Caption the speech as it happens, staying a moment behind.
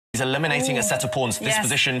He's eliminating a set of pawns. This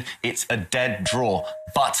position, it's a dead draw.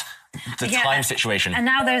 But the time situation. And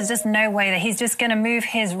now there's just no way that he's just going to move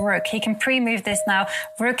his rook. He can pre-move this now,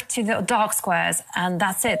 rook to the dark squares, and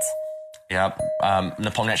that's it. Yeah,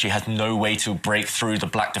 Nepomniachtchi has no way to break through the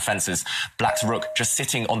black defences. Black's rook just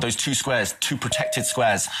sitting on those two squares, two protected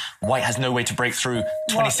squares. White has no way to break through.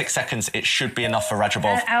 26 seconds, it should be enough for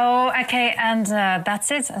Rajabov. Okay, and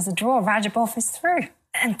that's it. As a draw, Rajabov is through.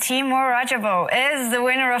 And Timur Rajabov is the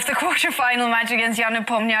winner of the quarterfinal match against Jan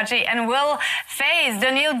Nepomniachtchi and will face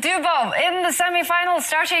Daniil Dubov in the semi-final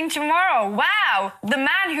starting tomorrow. Wow! The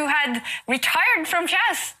man who had retired from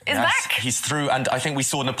chess is back. He's through, and I think we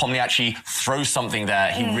saw Nepomniachtchi throw something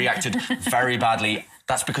there. He reacted very badly.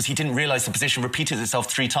 That's because he didn't realise the position repeated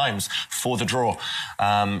itself 3 times for the draw.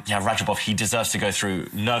 Rajabov, he deserves to go through.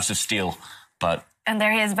 Nerves of steel, but... And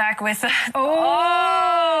there he is back with...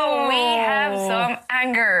 Oh, we have some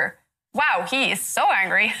anger. Wow, he is so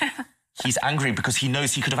angry. He's angry because he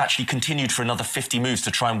knows he could have actually continued for another 50 moves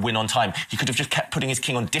to try and win on time. He could have just kept putting his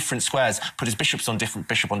king on different squares, put his bishop on different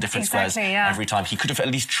squares every time. He could have at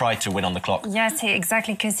least tried to win on the clock. Yes,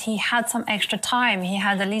 exactly, because he had some extra time. He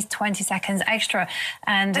had at least 20 seconds extra.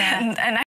 And